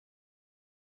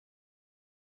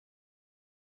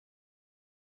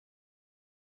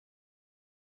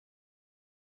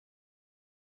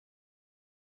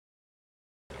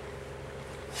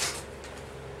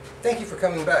Thank you for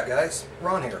coming back, guys.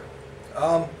 Ron here.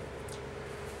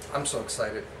 I'm so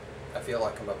excited. I feel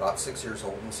like I'm about 6 years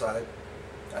old inside.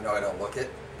 I know I don't look it,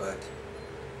 but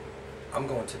I'm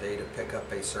going today to pick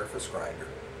up a surface grinder.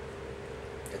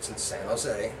 It's in San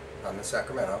Jose. I'm in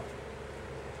Sacramento.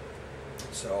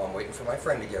 So I'm waiting for my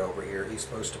friend to get over here. He's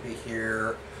supposed to be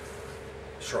here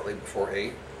shortly before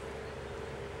 8.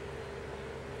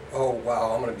 Oh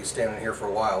wow, I'm going to be standing here for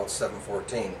a while. It's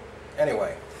 7:14.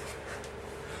 Anyway,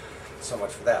 so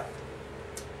much for that.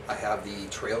 I have the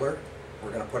trailer.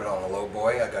 We're going to put it on a low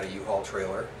boy. I got a U-Haul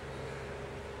trailer.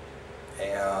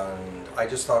 And I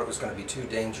just thought it was going to be too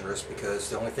dangerous because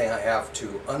the only thing I have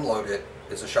to unload it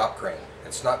is a shop crane.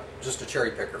 It's not just a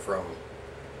cherry picker from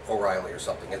O'Reilly or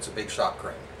something. It's a big shop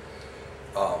crane.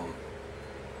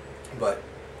 But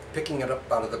picking it up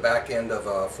out of the back end of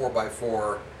a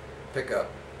 4x4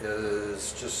 pickup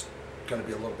is just going to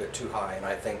be a little bit too high, and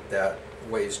I think that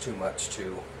weighs too much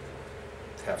to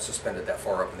have suspended that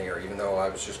far up in the air, even though I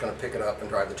was just going to pick it up and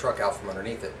drive the truck out from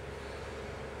underneath it.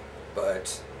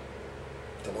 But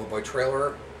the lowboy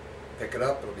trailer, pick it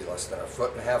up, it'll be less than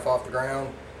 1.5 feet off the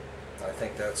ground. I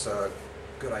think that's a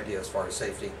good idea as far as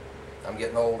safety. I'm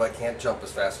getting old. I can't jump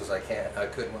as fast as I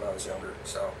could when I was younger.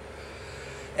 So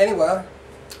anyway,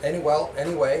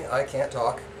 I can't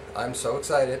talk. I'm so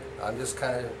excited. I'm just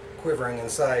kind of quivering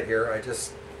inside here. I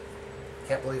just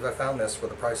can't believe I found this for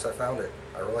the price I found it.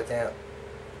 I really can't.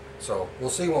 So we'll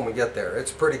see when we get there.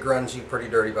 It's pretty grungy, pretty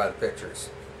dirty by the pictures.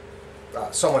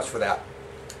 So much for that.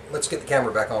 Let's get the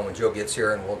camera back on when Joe gets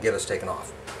here and we'll get us taken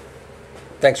off.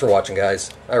 Thanks for watching, guys.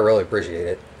 I really appreciate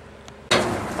it.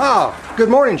 Ah, good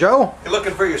morning, Joe. You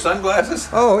looking for your sunglasses?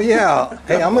 Oh yeah.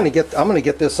 Hey, I'm gonna get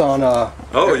this on. Oh,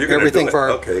 you're gonna everything do it.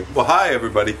 for. Okay. Well, hi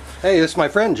everybody. Hey, this is my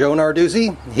friend Joe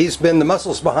Narduzzi. He's been the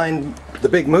muscles behind the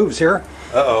big moves here.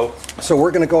 Uh-oh. So we're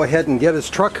gonna go ahead and get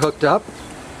his truck hooked up.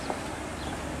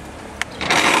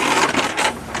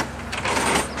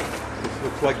 This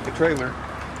looks like the trailer.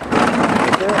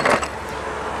 You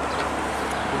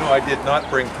know, I did not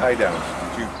bring tie downs.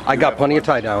 Did you? I got plenty of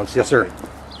tie downs. Yes, sir.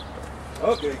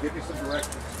 Okay, give me some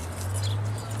directions.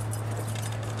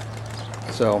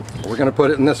 So we're going to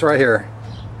put it in this right here,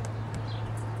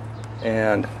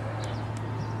 and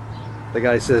the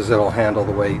guy says it'll handle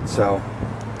the weight. So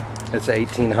it's a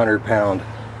 1,800-pound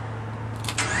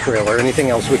trailer. Anything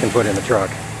else we can put in the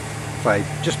truck, if I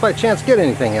just by chance get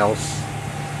anything else.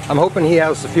 I'm hoping he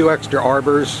has a few extra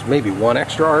arbors, maybe one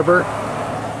extra arbor,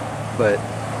 but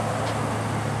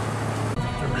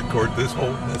Record this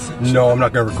whole message. no, I'm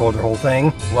not going to record the whole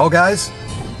thing. Well, guys,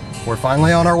 we're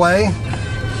finally on our way.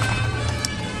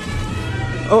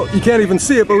 Oh, you can't even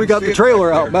see it, but we got the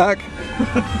trailer out back.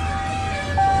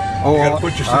 Oh,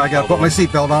 I got to put my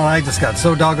seatbelt on. I just got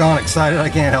so doggone excited I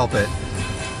can't help it.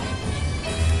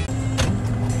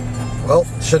 Well,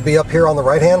 it should be up here on the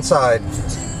right-hand side.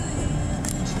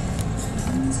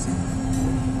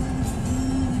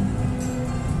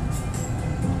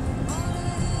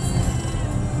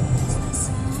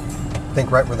 I think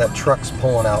right where that truck's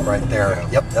pulling out right there.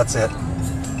 Yeah. Yep, that's it.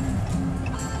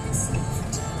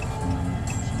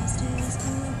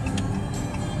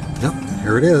 Yep,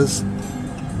 here it is.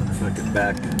 If I get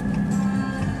back.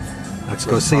 Let's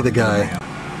go see the guy.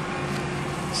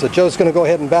 So Joe's going to go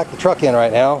ahead and back the truck in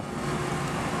right now.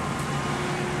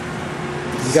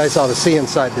 You guys ought to see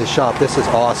inside this shop. This is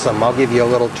awesome. I'll give you a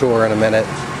little tour in a minute.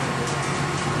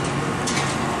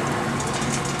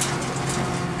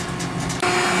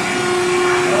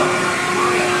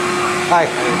 Hi.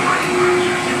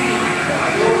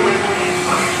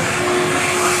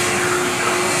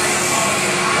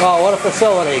 Oh, what a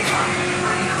facility.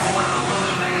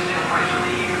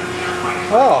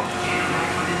 Oh.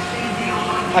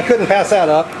 I couldn't pass that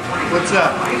up. What's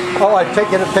that? Oh, I'd take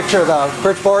a picture of the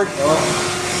bridge board.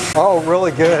 Oh,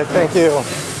 really good. Thank you.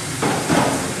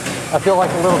 I feel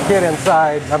like a little kid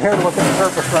inside. I'm here to look at the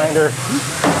surface grinder.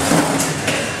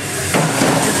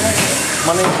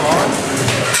 My name's Ron.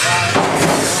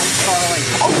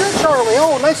 Oh, you're Charlie.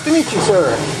 Oh, nice to meet you,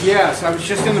 sir. Yes, I was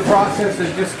just in the process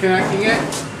of disconnecting it.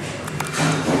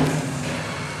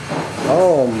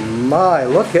 Oh my,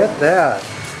 look at that.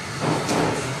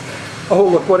 Oh,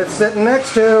 look what it's sitting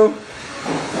next to.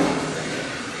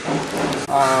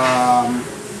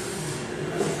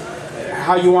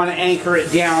 How you want to anchor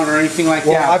it down or anything like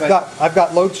that. Well, I've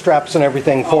got load straps and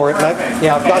everything for it. Perfect.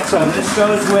 Yeah, I've got some. So this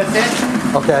goes with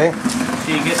it. Okay.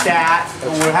 So you get that.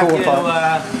 And we'll have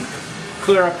to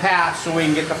clear a path so we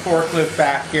can get the forklift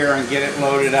back here and get it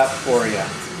loaded up for you.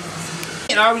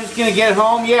 And I was just gonna get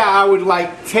home. Yeah, I would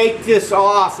like take this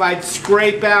off. I'd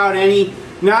scrape out any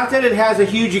Not that it has a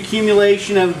huge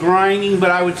accumulation of grinding, but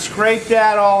I would scrape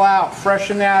that all out,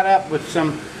 freshen that up with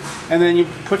some, and then you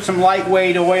put some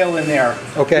lightweight oil in there.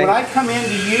 Okay. When I come in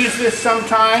to use this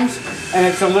sometimes, and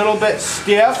it's a little bit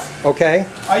stiff, Okay.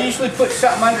 I usually put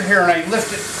something under here and I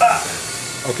lift it up.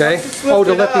 Okay. Oh,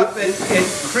 to lift it up,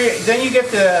 then you get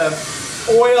the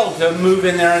oil to move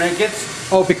in there, and it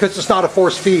gets... Oh, because it's not a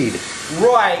force feed.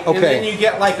 Right, Okay. and then you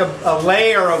get like a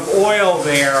layer of oil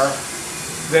there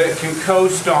that it can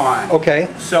coast on. Okay.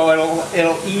 So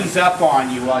it'll ease up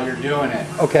on you while you're doing it.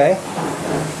 Okay.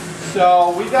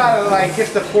 So we gotta like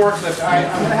get the forklift.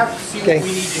 I'm gonna have to see Okay. what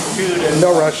we need to do to...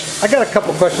 No rush. I got a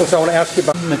couple questions I want to ask you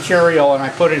about. Material, and I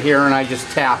put it here and I just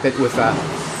tap it with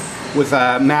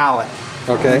a mallet.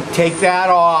 Okay. Take that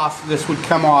off. This would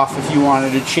come off if you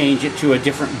wanted to change it to a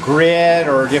different grid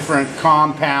or a different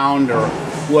compound or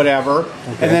whatever.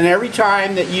 Okay. And then every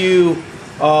time that you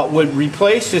would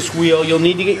replace this wheel, you'll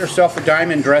need to get yourself a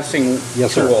diamond dressing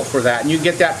tool for that. And you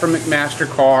get that from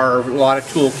McMaster-Carr, or a lot of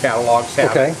tool catalogs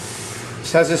have it.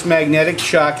 This has this magnetic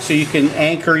chuck so you can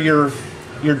anchor your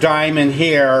diamond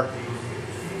here,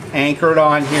 anchor it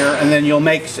on here, and then you'll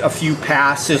make a few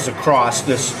passes across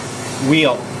this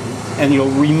wheel. And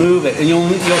you'll remove it, and you'll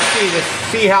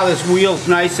see how this wheel's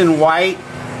nice and white.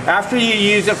 After you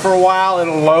use it for a while,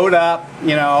 it'll load up,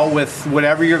 you know, with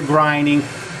whatever you're grinding.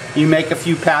 You make a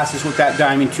few passes with that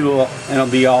diamond tool, and it'll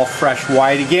be all fresh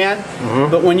white again.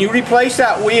 But when you replace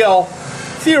that wheel,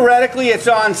 theoretically it's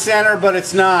on center, but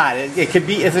it's not. It could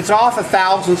be, if it's off a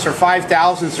thousandths or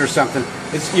 5/1000ths or something,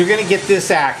 you're going to get this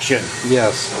action.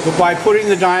 Yes. But by putting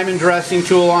the diamond dressing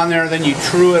tool on there, then you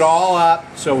true it all up,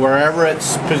 so wherever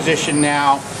it's positioned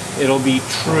now, it'll be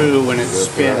true when it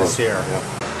spins here. Yep.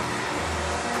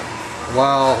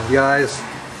 Wow, guys.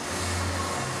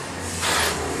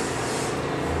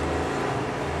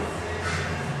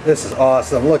 This is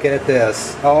awesome. Look at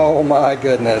this. Oh my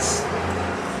goodness.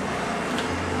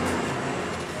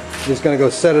 Just going to go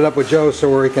set it up with Joe so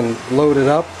where he can load it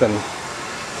up and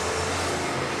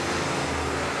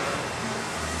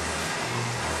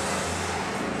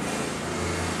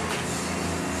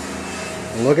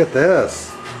look at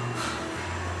this.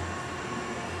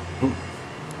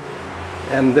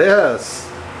 And this.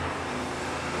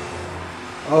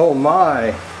 Oh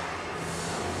my.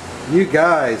 You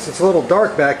guys, it's a little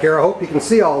dark back here. I hope you can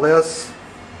see all this.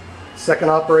 Second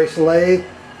operation lathe.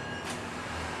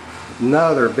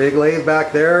 Another big lathe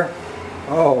back there.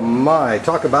 Oh my,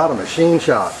 talk about a machine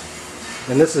shop.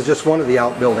 And this is just one of the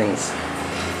outbuildings.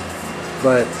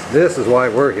 But this is why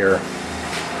we're here.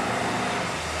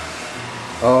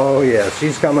 Oh yeah,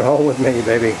 she's coming home with me,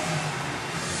 baby.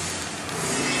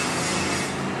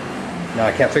 Now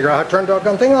I can't figure out how to turn the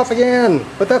doggone thing off again.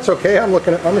 But that's okay, I'm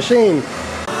looking at my machine.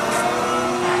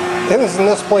 Isn't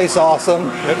this place awesome?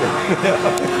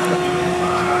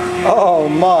 Oh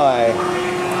my.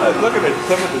 Look at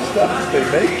some of the stuff that they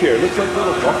make here. It looks like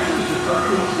little boxes this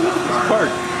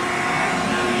part.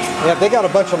 Yeah, they got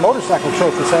a bunch of motorcycle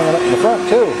trophies hanging up in the front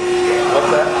too. What's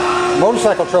that?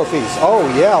 Motorcycle trophies. Oh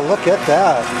yeah, look at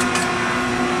that.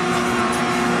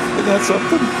 Isn't that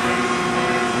something?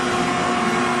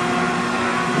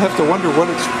 I have to wonder what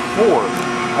it's for.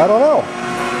 I don't know.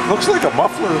 Looks like a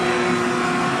muffler.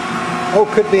 Oh,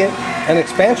 could be an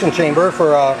expansion chamber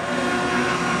for a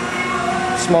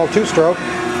small two-stroke. A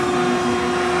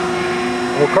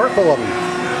little cart full of them.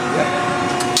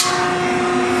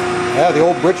 Yeah, the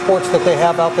old Bridgeports that they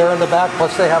have out there in the back,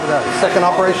 plus they have the second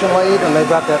operation lathe, and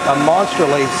they've got a monster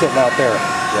lathe sitting out there.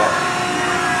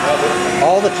 Yeah.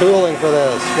 All the tooling for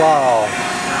this, wow.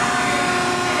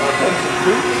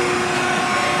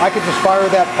 I could just fire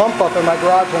that pump up in my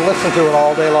garage and listen to it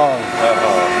all day long.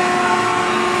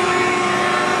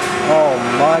 Oh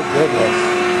my goodness.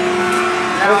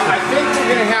 Now I think we're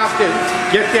going to have to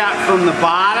get that from the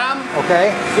bottom.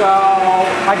 Okay. So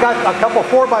I got a couple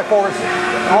 4x4s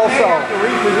also. We have to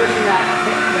reposition that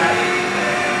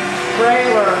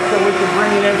trailer so we can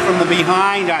bring it in from the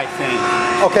behind, I think.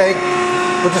 Okay.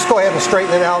 We'll just go ahead and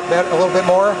straighten it out a little bit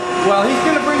more. Well, he's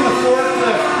going to bring the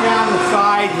forklift down the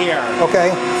side here.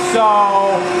 Okay. So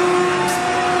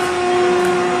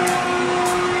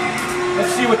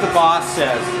let's see what the boss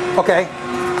says. Okay.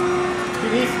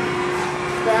 He's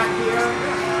back here.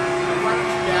 And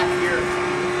Mike's back here.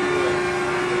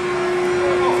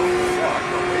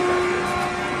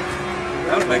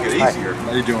 That'll make it easier.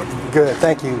 How you doing? Good,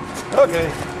 thank you.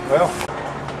 Okay. Well,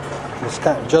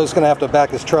 Joe's going to have to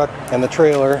back his truck and the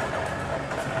trailer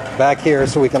back here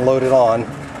so we can load it on.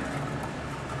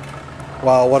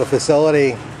 Wow, what a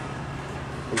facility.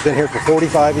 We've been here for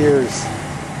 45 years.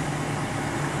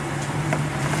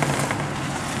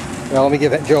 Well, let me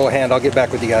give Joe a hand. I'll get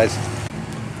back with you guys.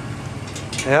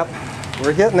 Yep,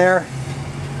 we're getting there.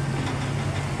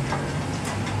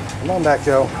 Come on back,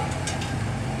 Joe.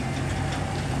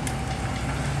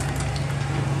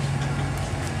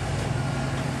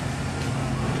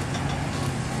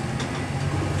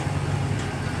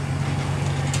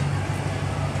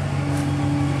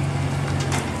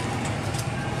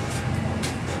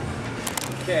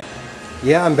 Okay.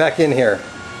 Yeah, I'm back in here.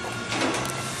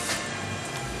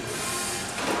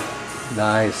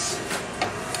 Nice.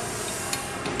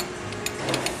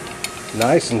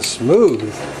 Nice and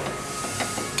smooth.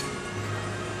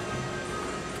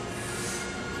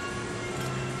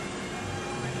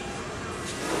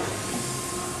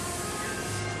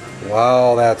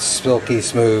 Wow, that's silky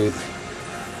smooth.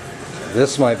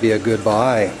 This might be a good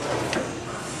buy.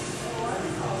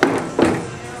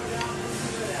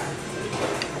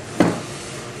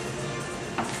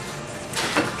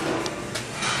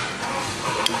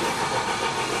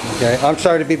 Okay, I'm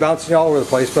sorry to be bouncing all over the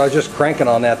place, but I was just cranking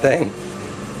on that thing.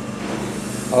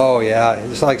 Oh yeah,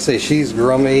 it's like I say, she's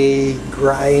grummy,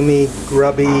 grimy,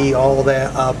 grubby, all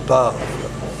that above.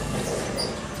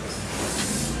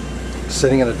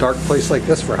 Sitting in a dark place like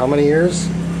this for how many years?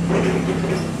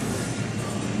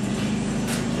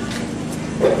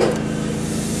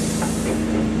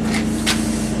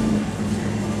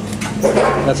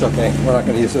 That's okay, we're not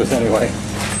going to use those anyway.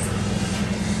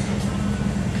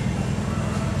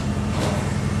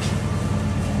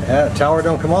 Yeah, the tower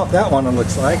don't come off that one, it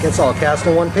looks like. It's all cast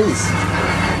in one piece.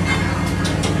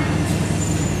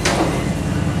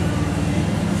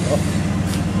 Well,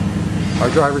 our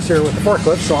driver's here with the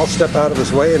forklift, so I'll step out of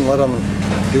his way and let him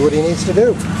do what he needs to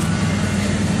do.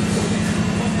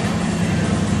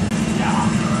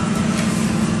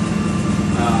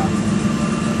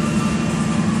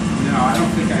 No, I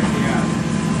don't think I can.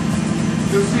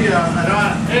 You'll see,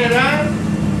 hey,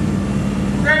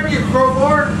 Don, grab me a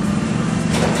crowbar.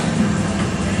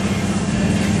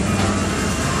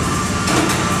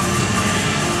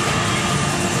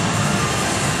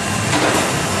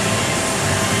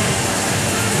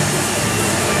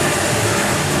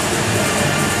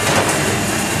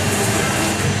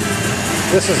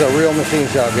 This is a real machine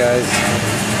shop, guys.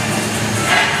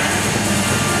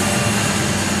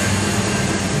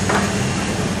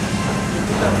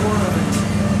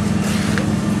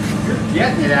 You're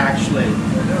getting it, actually.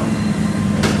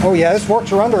 Oh yeah, this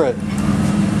forks are under it.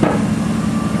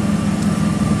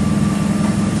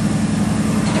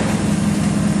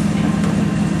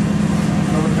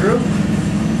 Go through?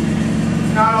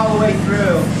 It's not all the way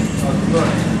through. Oh, look.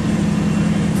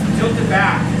 Tilt it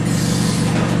back.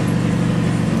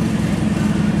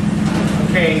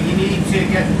 Okay, you need to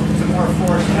get some more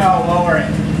force. No, lower it.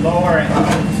 Lower it.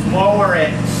 Lower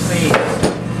it, please.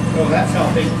 Oh, that's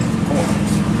helping.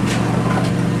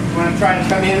 You want to try and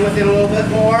come in with it a little bit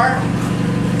more?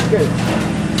 Good.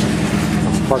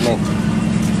 Pardon me.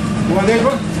 You want this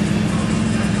one?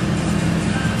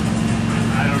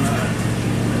 I don't know.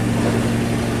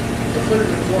 Let's put it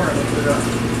in the corner. Let's put it up.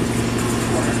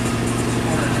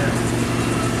 Corner here.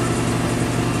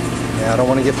 Yeah, I don't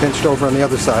want to get pinched over on the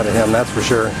other side of him, that's for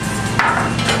sure. I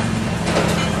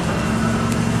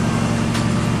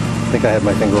think I had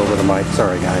my finger over the mic.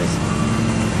 Sorry, guys.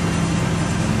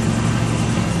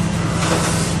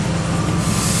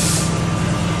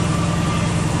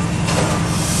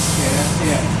 Okay, that's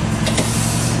it.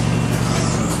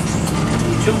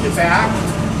 You tilt it back.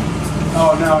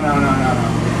 Oh, no.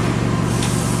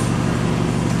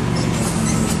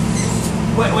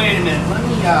 Wait a minute. Let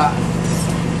me,